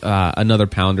dropped another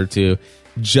pound or two,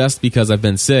 just because I've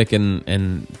been sick,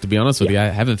 and to be honest with you, I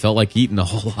haven't felt like eating a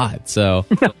whole lot. So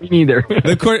me neither.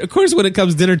 Of course, when it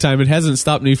comes dinner time, it hasn't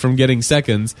stopped me from getting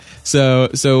seconds. So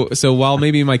while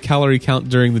maybe my calorie count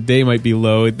during the day might be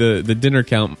low, the dinner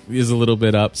count is a little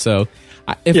bit up. So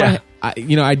I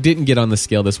didn't get on the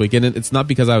scale this week, and it's not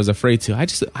because I was afraid to. I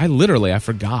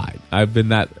forgot. I've been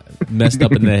that messed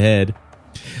up in the head.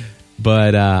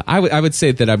 But I would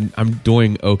say that I'm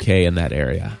doing okay in that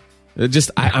area.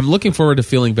 I'm looking forward to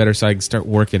feeling better so I can start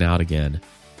working out again.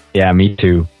 Yeah, me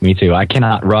too. I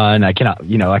cannot run. I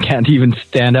can't even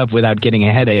stand up without getting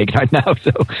a headache right now.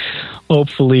 So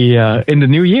hopefully in the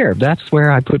new year, that's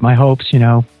where I put my hopes,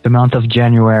 the month of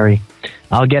January.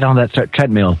 I'll get on that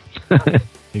treadmill.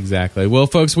 Exactly. Well,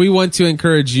 folks, we want to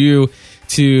encourage you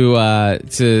to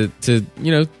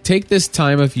take this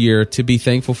time of year to be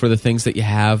thankful for the things that you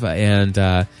have, and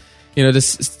to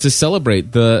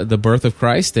celebrate the birth of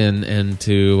Christ, and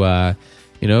to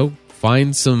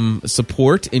find some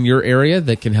support in your area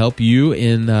that can help you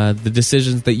in the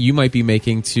decisions that you might be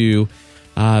making to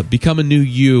become a new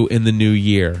you in the new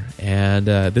year. And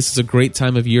this is a great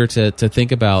time of year to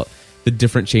think about the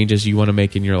different changes you want to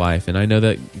make in your life. And I know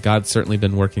that God's certainly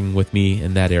been working with me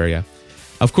in that area.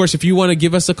 Of course, if you want to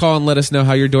give us a call and let us know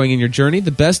how you're doing in your journey,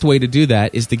 the best way to do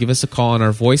that is to give us a call on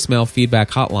our voicemail feedback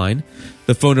hotline.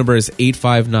 The phone number is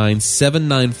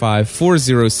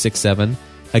 859-795-4067.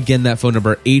 Again, that phone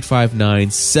number,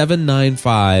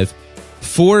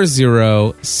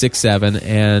 859-795-4067.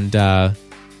 And I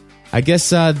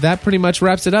guess that pretty much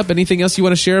wraps it up. Anything else you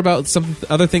want to share about some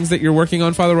other things that you're working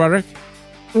on, Father Roderick?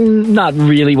 Not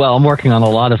really. Well, I'm working on a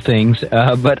lot of things,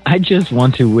 but I just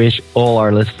want to wish all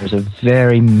our listeners a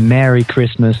very Merry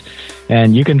Christmas.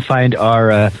 And you can find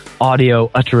our audio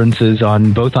utterances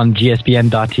both on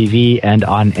gspn.tv and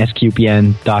on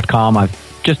sqpn.com.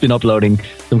 I've just been uploading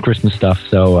some Christmas stuff,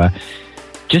 so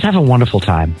just have a wonderful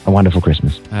time, a wonderful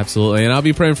Christmas. Absolutely. And I'll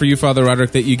be praying for you, Father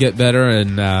Roderick, that you get better,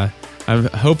 and I'm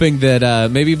hoping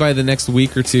that maybe by the next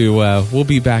week or two, we'll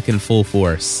be back in full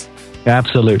force.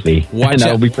 Absolutely. And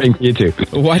I'll be praying for you too.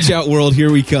 Watch out, world.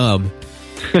 Here we come.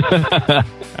 All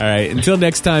right. Until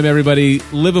next time, everybody,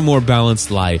 live a more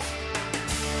balanced life.